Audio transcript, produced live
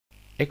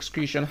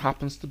Excretion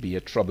happens to be a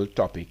troubled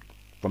topic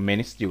for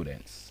many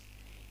students,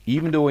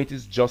 even though it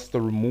is just the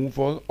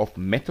removal of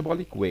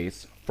metabolic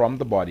waste from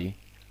the body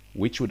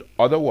which would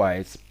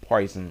otherwise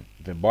poison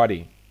the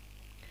body.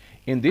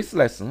 In this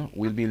lesson,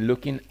 we'll be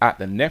looking at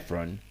the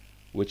nephron,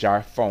 which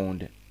are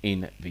found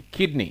in the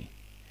kidney.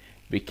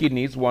 The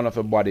kidney is one of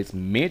the body's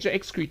major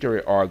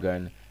excretory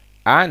organs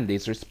and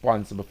is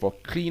responsible for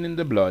cleaning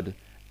the blood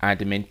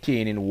and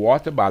maintaining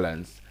water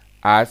balance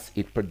as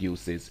it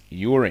produces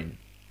urine.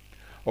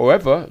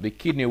 However, the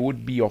kidney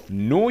would be of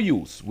no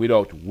use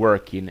without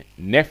working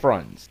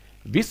nephrons.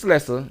 This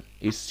lesson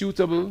is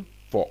suitable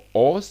for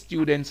all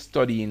students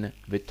studying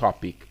the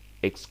topic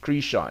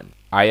excretion.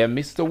 I am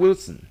Mr.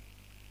 Wilson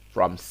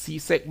from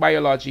CSEC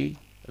Biology,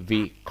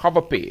 the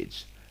cover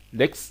page.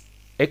 Let's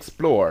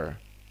explore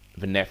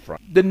the nephron.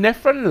 The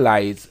nephron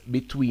lies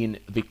between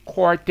the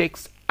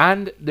cortex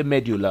and the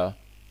medulla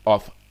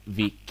of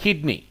the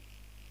kidney.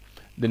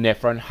 The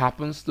nephron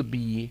happens to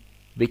be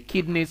the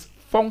kidney's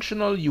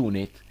functional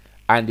unit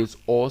and is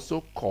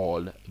also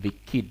called the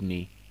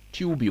kidney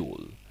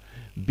tubule.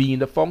 Being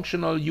the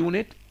functional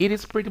unit, it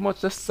is pretty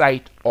much the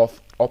site of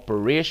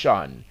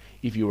operation.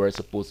 If you were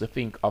supposed to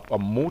think of a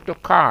motor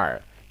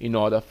car, in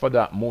order for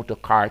that motor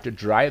car to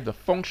drive, the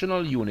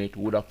functional unit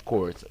would of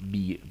course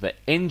be the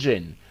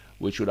engine,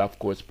 which would of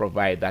course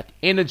provide that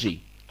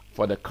energy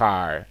for the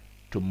car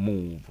to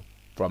move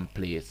from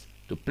place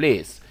to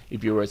place.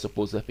 If you were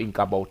supposed to think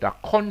about a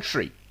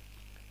country,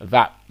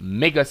 that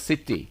mega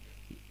city,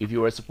 if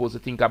you were supposed to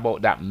think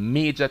about that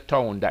major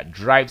town that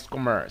drives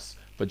commerce,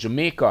 for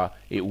Jamaica,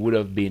 it would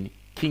have been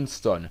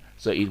Kingston.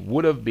 So it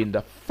would have been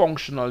the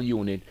functional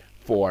unit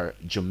for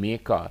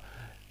Jamaica.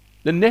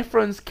 The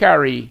nephrons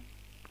carry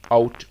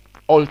out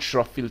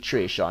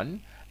ultrafiltration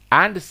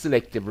and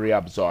selective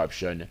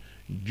reabsorption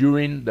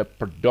during the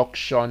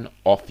production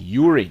of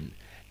urine.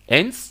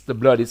 Hence, the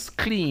blood is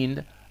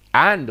cleaned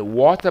and the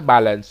water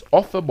balance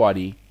of the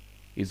body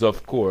is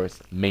of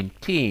course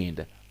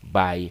maintained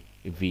by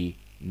the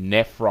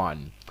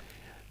nephron.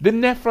 The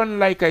nephron,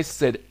 like I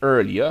said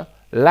earlier,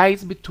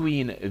 lies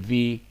between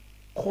the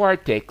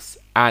cortex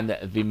and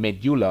the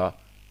medulla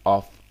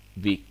of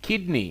the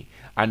kidney,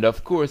 and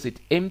of course it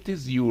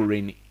empties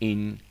urine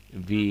in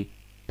the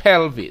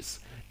pelvis.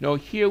 Now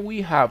here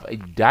we have a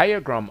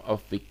diagram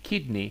of the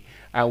kidney,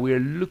 and we're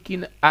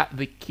looking at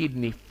the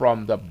kidney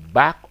from the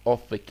back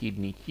of the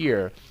kidney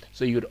here.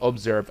 So you'd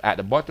observe at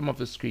the bottom of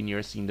the screen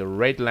you're seeing the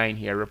red line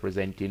here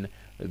representing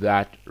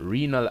that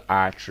renal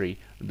artery,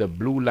 the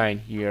blue line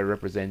here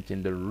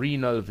representing the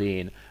renal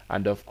vein,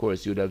 and of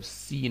course you'd have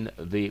seen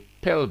the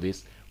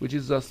pelvis, which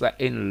is just an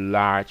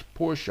enlarged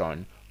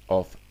portion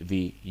of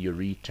the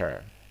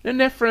ureter. The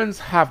nephrons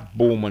have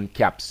Bowman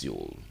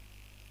capsule,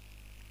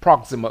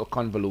 proximal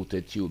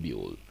convoluted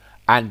tubule,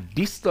 and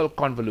distal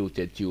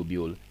convoluted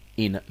tubule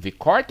in the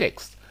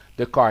cortex.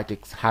 The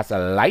cortex has a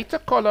lighter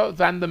color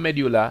than the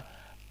medulla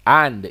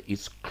and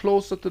is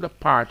closer to the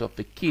part of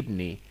the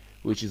kidney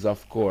which is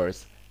of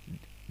course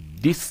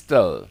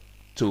distal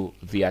to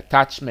the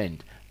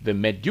attachment. The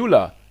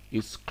medulla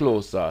is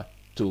closer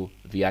to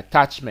the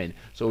attachment.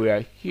 So we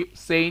are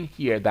saying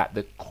here that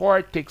the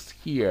cortex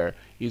here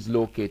is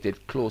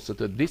located closer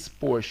to this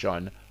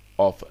portion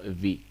of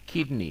the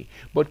kidney.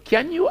 But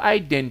can you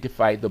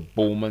identify the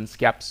Bowman's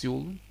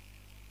capsule,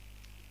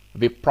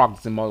 the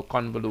proximal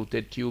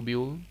convoluted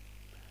tubule,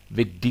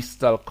 the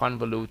distal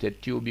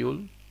convoluted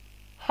tubule?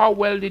 How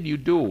well did you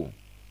do?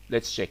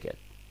 Let's check it.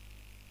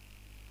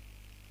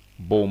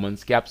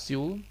 Bowman's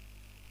capsule,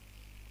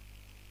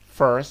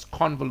 first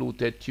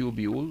convoluted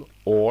tubule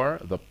or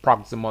the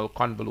proximal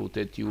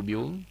convoluted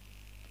tubule,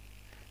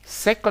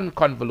 second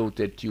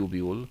convoluted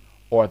tubule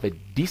or the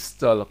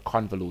distal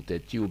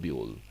convoluted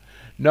tubule.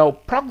 Now,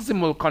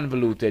 proximal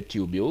convoluted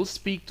tubules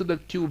speak to the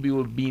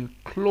tubule being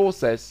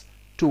closest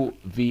to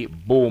the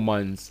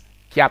Bowman's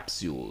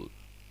capsule.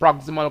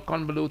 Proximal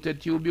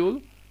convoluted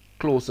tubule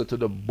closer to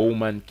the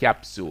Bowman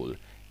capsule.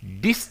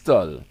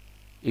 Distal,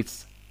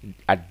 it's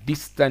a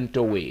distant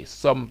away,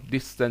 some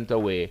distant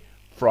away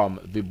from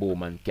the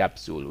Bowman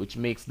capsule, which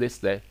makes this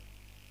the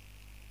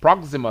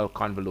proximal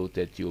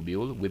convoluted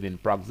tubule within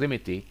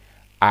proximity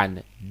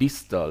and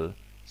distal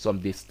some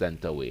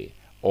distant away,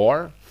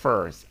 or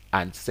first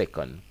and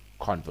second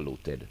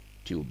convoluted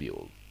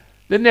tubule.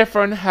 The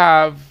nephron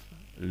have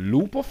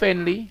loop of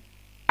Henle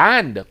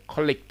and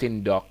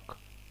collecting duct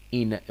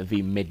in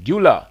the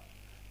medulla.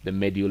 The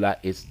medulla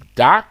is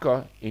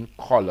darker in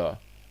color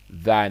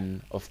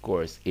than, of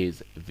course,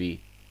 is the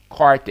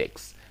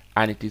cortex,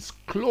 and it is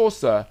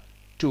closer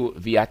to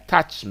the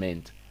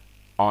attachment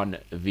on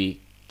the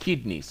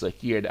kidney. So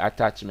here the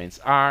attachments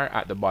are.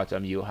 At the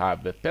bottom you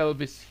have the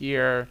pelvis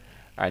here,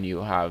 and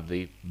you have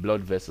the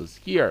blood vessels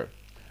here.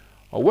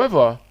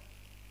 However,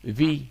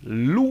 the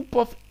loop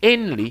of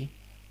Henle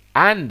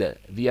and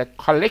the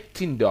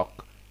collecting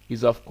duct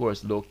is of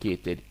course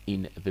located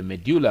in the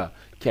medulla.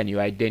 Can you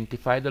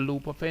identify the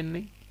loop of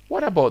Henle?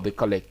 What about the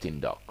collecting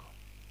duct?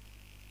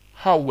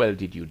 How well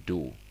did you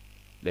do?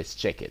 Let's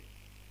check it.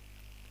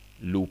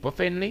 Loop of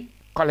Henle,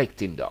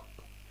 collecting duct.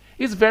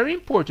 It's very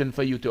important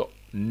for you to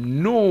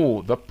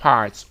know the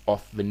parts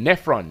of the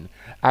nephron,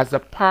 as the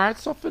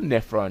parts of the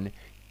nephron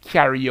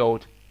carry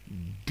out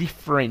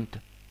different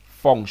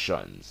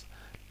functions.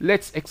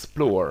 Let's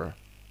explore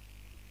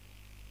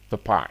the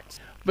parts.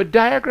 The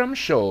diagram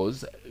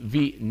shows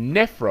the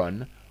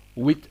nephron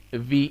with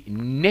the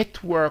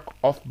network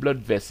of blood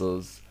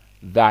vessels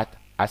that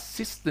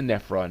assist the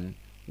nephron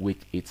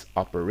with its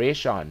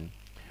operation.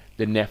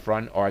 The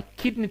nephron or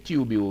kidney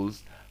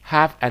tubules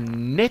have a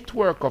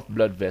network of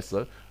blood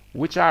vessels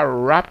which are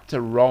wrapped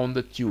around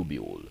the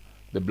tubule.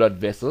 The blood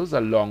vessels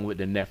along with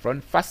the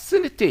nephron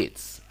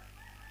facilitates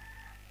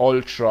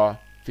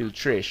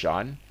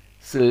ultrafiltration,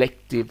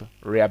 selective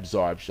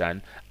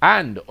reabsorption,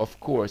 and of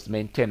course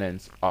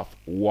maintenance of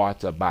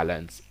water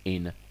balance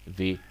in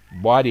the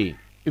body.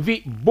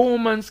 The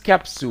Bowman's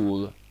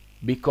capsule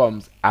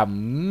becomes a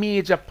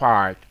major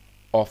part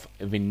of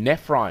the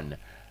nephron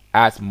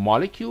as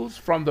molecules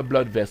from the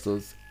blood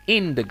vessels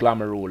in the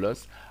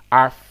glomerulus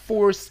are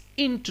forced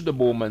into the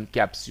Bowman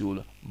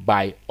capsule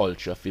by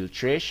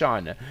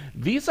ultrafiltration.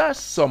 These are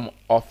some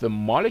of the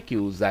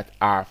molecules that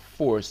are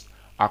forced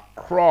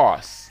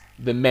across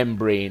the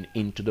membrane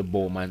into the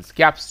Bowman's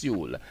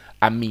capsule: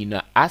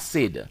 amino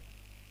acid,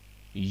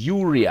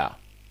 urea,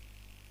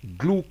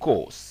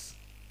 glucose,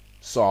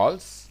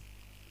 salts,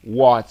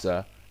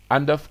 water,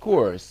 and of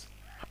course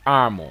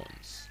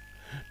hormones.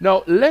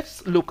 Now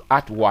let's look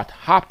at what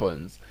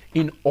happens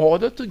in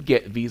order to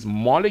get these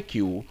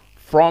molecules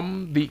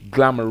from the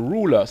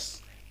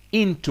glomerulus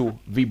into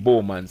the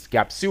Bowman's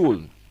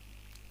capsule.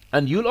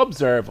 And you'll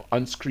observe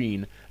on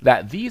screen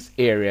that these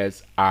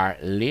areas are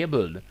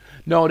labeled.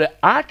 Now the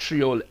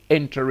arteriole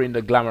entering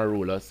the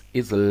glomerulus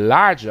is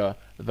larger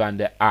than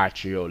the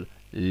arteriole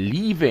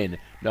leaving.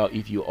 Now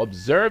if you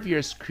observe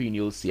your screen,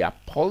 you'll see a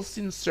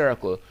pulsing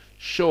circle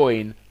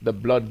showing the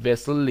blood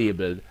vessel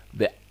labeled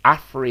the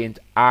Afferent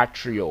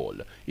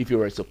Arteriole. If you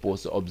were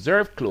supposed to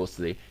observe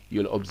closely,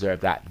 you'll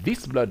observe that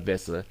this blood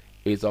vessel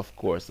is of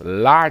course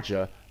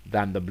larger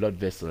than the blood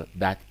vessel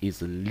that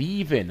is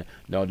leaving.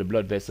 Now the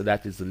blood vessel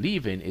that is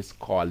leaving is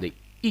called the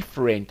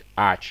Efferent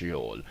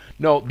Arteriole.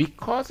 Now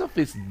because of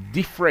this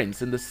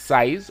difference in the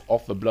size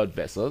of the blood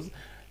vessels,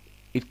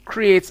 it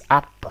creates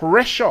a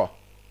pressure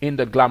in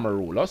the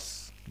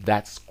glomerulus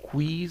that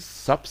squeezes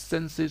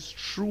substances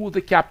through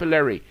the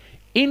capillary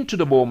into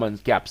the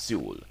Bowman's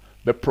capsule.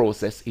 The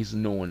process is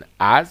known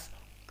as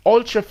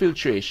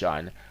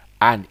ultrafiltration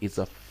and is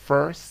a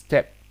first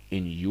step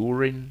in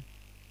urine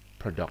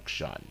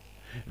production.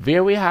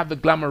 There we have the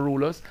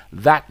glomerulus,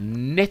 that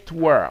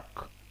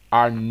network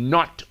or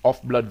knot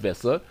of blood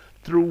vessel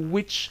through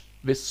which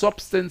the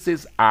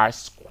substances are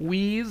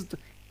squeezed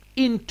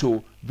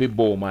into the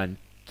Bowman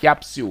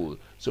capsule.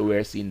 So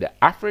we're seeing the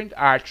afferent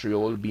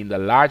arteriole being the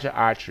larger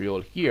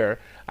arteriole here,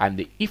 and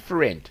the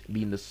efferent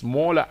being the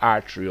smaller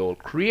arteriole,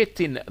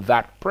 creating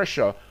that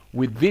pressure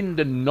within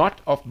the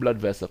knot of blood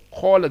vessel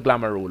called the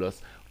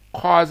glomerulus,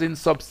 causing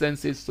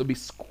substances to be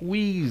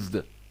squeezed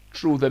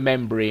through the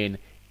membrane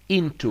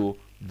into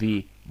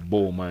the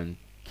Bowman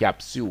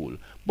capsule.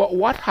 But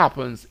what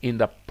happens in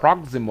the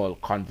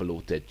proximal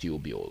convoluted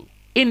tubule?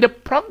 In the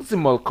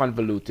proximal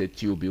convoluted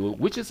tubule,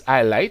 which is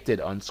highlighted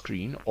on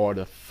screen, or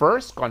the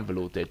first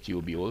convoluted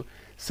tubule,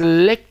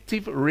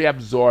 selective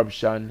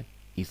reabsorption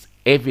is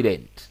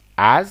evident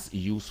as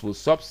useful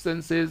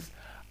substances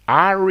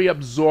are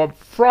reabsorbed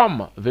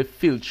from the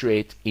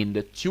filtrate in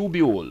the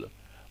tubule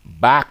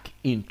back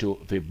into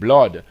the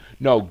blood.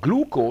 Now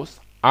glucose,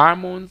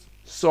 hormones,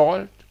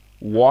 salt,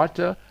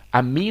 water,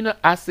 amino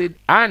acid,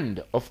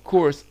 and of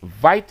course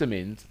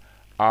vitamins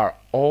are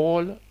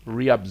all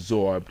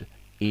reabsorbed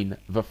in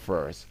the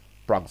first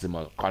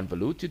proximal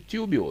convoluted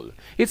tubule.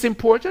 It's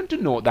important to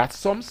note that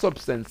some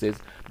substances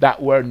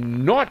that were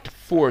not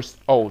forced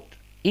out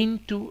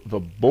into the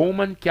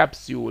Bowman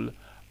capsule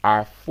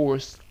are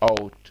forced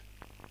out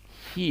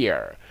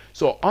here.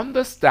 So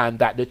understand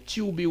that the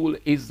tubule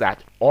is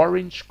that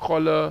orange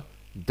color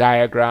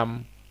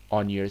diagram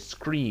on your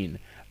screen,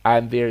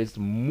 and there is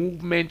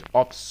movement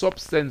of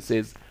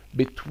substances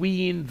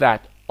between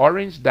that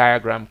orange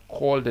diagram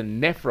called the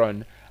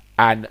nephron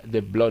and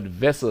the blood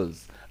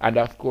vessels, and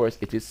of course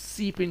it is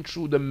seeping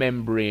through the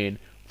membrane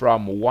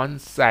from one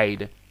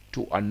side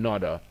to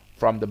another,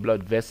 from the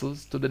blood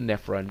vessels to the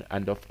nephron,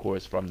 and of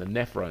course from the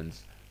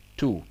nephrons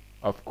to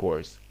of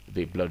course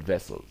the blood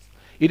vessels.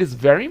 It is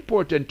very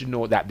important to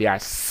know that there are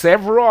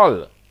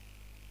several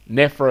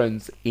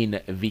nephrons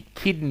in the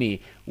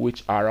kidney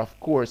which are of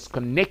course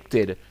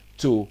connected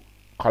to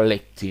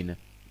collecting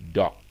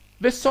duct.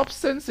 The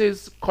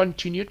substances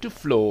continue to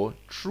flow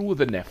through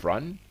the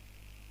nephron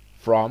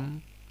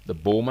from the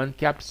Bowman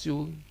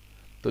capsule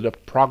to the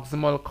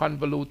proximal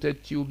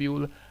convoluted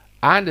tubule,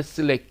 and the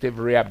selective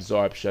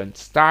reabsorption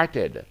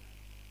started.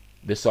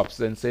 The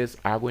substances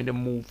are going to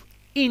move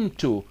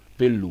into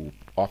the loop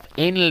of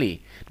Henle.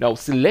 Now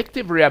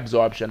selective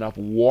reabsorption of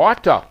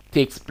water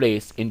takes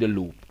place in the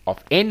loop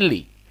of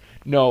Henle.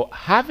 Now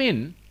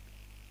having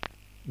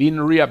been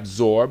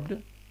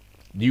reabsorbed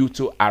due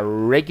to a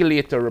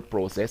regulatory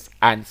process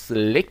and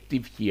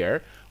selective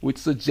here, which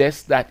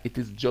suggests that it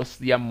is just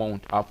the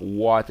amount of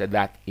water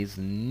that is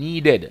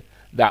needed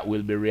that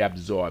will be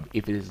reabsorbed.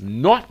 If it is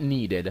not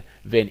needed,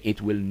 then it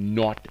will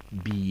not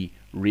be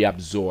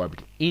reabsorbed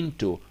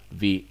into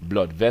the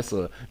blood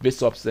vessel. The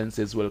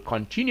substances will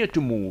continue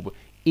to move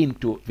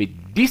into the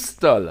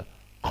distal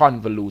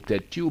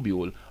convoluted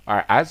tubule,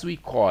 or as we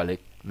call it,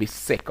 the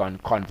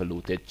second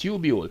convoluted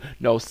tubule.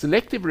 Now,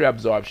 selective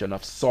reabsorption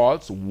of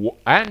salts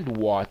and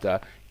water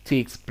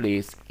takes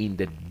place in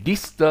the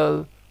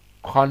distal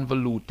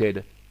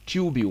convoluted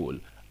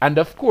tubule. And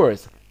of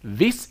course,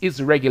 this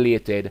is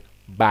regulated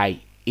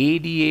by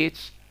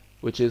ADH,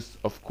 which is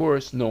of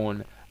course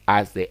known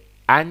as the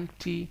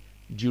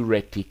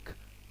antidiuretic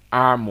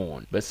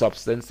hormone. The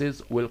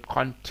substances will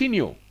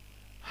continue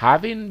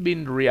having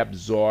been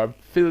reabsorbed,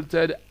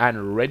 filtered,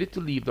 and ready to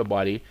leave the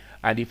body.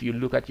 And if you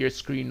look at your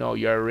screen now,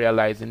 you're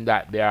realizing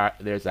that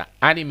there's an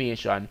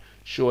animation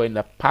showing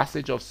the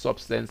passage of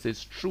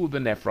substances through the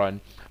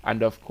nephron,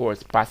 and of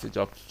course passage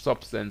of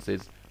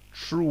substances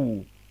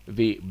through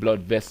the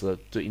blood vessel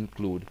to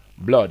include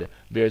blood.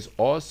 There's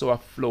also a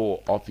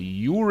flow of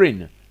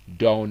urine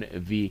down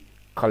the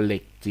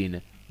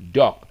collecting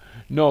duct.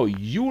 Now,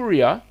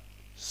 urea,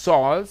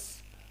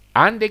 salts,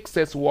 and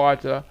excess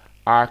water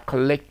are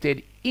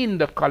collected in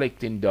the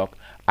collecting duct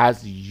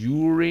as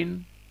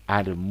urine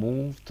and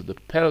moved to the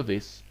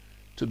pelvis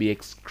to be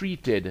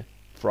excreted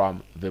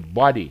from the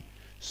body.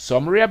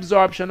 Some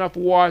reabsorption of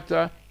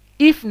water,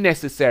 if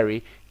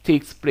necessary,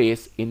 takes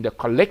place in the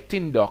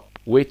collecting duct,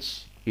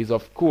 which is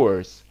of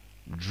course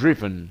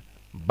driven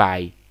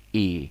by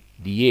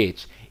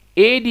ADH.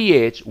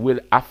 ADH will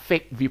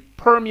affect the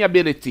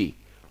permeability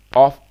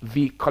of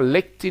the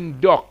collecting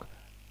duct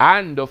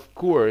and of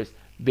course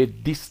the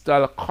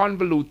distal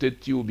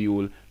convoluted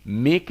tubule,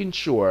 making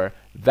sure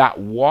that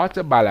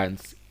water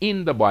balance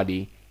in the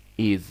body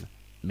is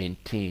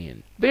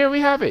maintained. There we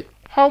have it.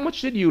 How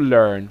much did you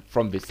learn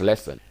from this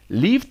lesson?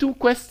 Leave 2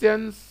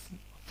 questions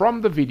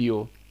from the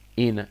video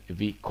in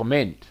the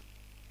comment.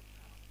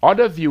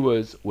 Other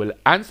viewers will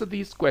answer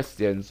these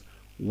questions,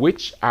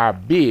 which are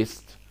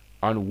based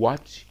on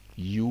what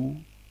you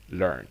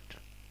learned.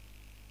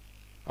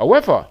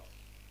 However,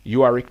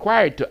 you are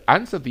required to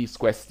answer these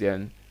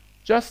questions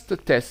just to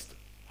test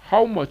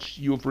how much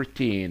you've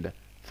retained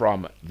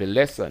from the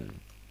lesson.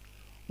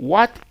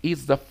 What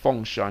is the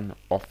function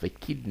of the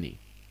kidney?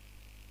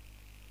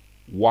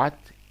 What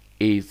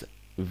is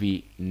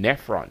the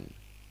nephron?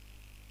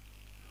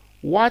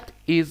 What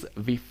is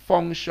the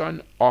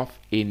function of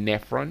a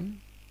nephron?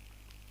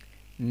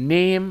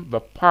 Name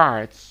the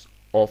parts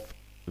of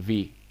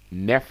the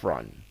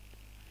nephron.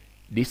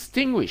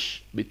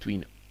 Distinguish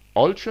between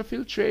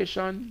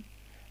ultrafiltration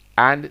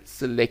and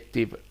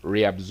selective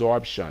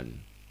reabsorption.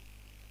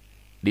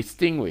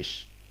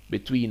 Distinguish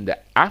between the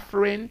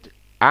afferent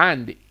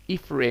and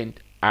efferent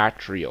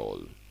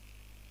arteriole.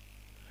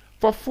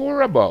 For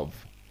 4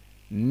 above,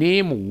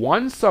 name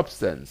one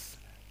substance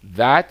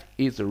that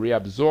is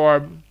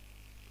reabsorbed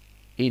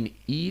in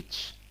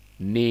each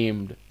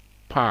named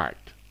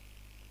part.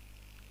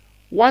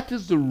 What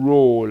is the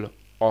role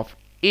of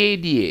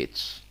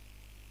ADH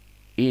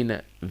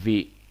in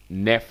the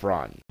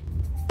nephron?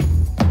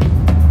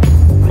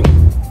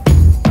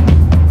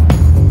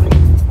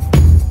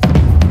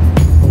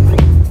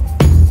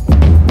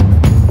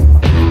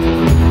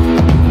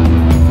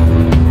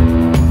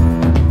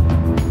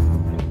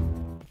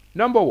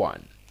 Number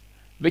 1,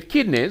 the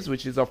kidneys,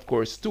 which is of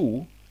course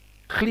 2,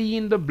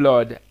 clean the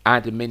blood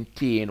and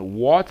maintain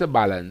water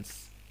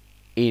balance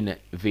in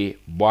the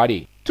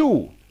body.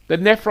 2, the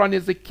nephron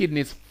is the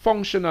kidney's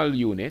functional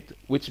unit,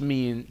 which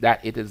means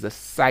that it is the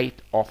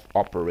site of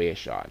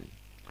operation.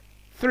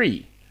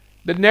 3,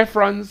 the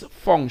nephron's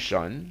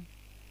function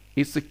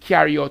is to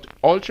carry out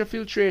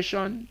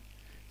ultrafiltration,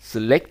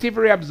 selective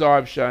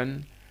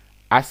reabsorption,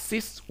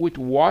 assist with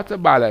water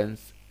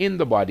balance in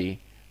the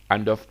body,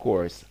 and of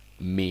course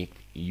make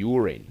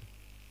urine.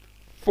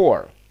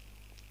 4,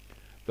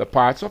 the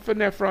parts of a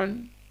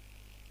nephron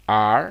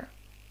are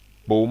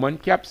Bowman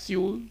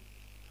capsule,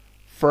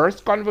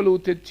 first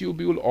convoluted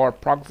tubule or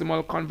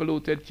proximal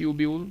convoluted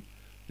tubule,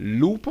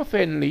 loop of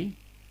Henle,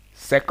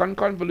 second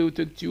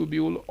convoluted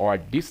tubule or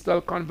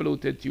distal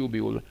convoluted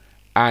tubule,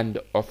 and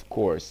of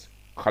course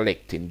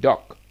collecting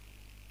duct.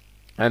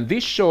 And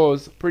this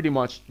shows pretty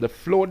much the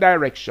flow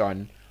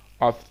direction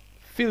of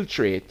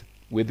filtrate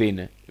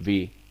within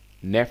the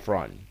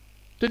nephron.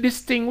 To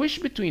distinguish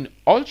between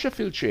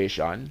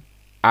ultrafiltration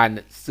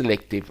and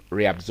selective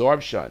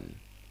reabsorption.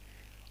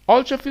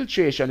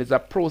 Ultrafiltration is a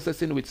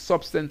process in which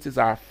substances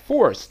are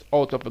forced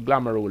out of the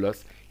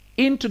glomerulus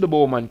into the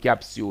Bowman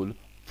capsule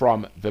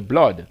from the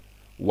blood,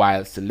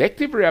 while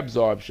selective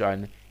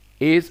reabsorption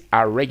is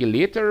a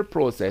regulatory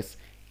process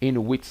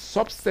in which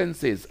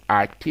substances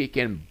are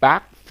taken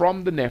back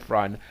from the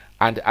nephron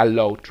and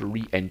allowed to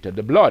re-enter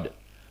the blood.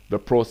 The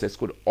process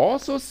could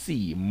also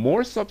see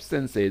more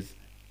substances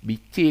be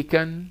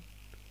taken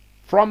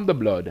from the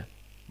blood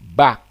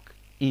back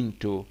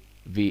into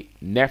the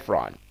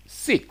nephron.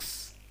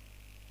 6,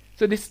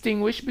 to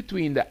distinguish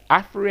between the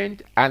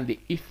afferent and the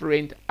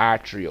efferent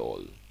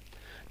arteriole.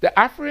 The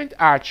afferent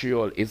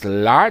arteriole is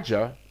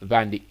larger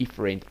than the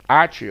efferent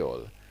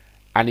arteriole,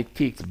 and it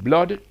takes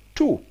blood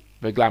to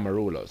the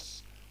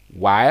glomerulus,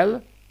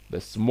 while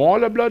the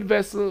smaller blood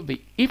vessel,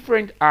 the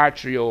efferent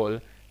arteriole,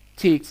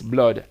 takes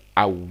blood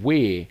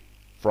away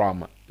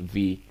from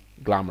the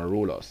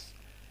glomerulus.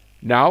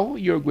 Now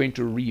you're going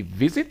to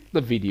revisit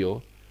the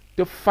video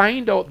to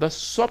find out the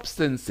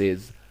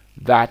substances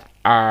that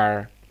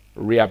are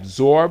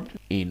reabsorbed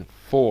in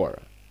 4.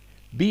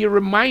 Be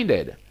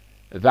reminded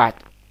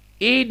that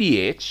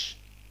ADH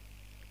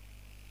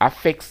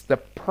affects the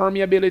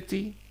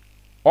permeability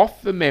of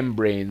the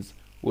membranes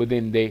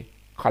within the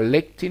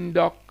collecting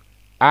duct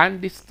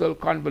and distal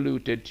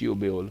convoluted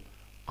tubule,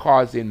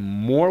 causing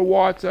more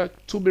water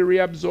to be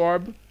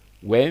reabsorbed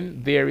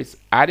when there is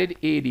added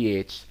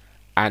ADH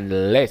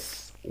and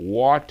less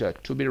water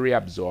to be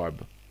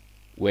reabsorbed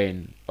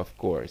when, of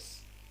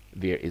course,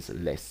 there is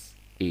less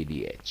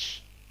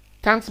ADH.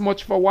 Thanks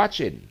much for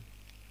watching.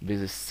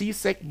 This is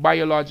CSEC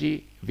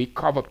Biology, the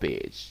cover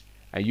page,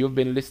 and you've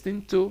been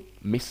listening to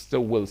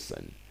Mr.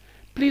 Wilson.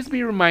 Please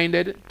be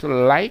reminded to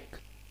like,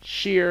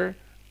 share,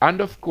 and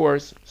of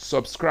course,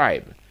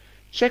 subscribe.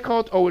 Check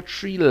out our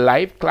 3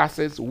 live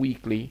classes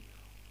weekly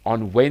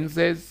on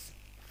Wednesdays,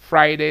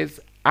 Fridays,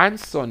 and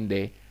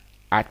Sunday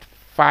at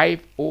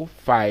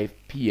 5:05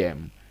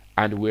 p.m.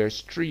 and we're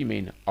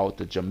streaming out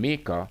to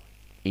Jamaica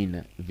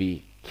in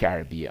the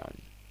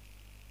Caribbean.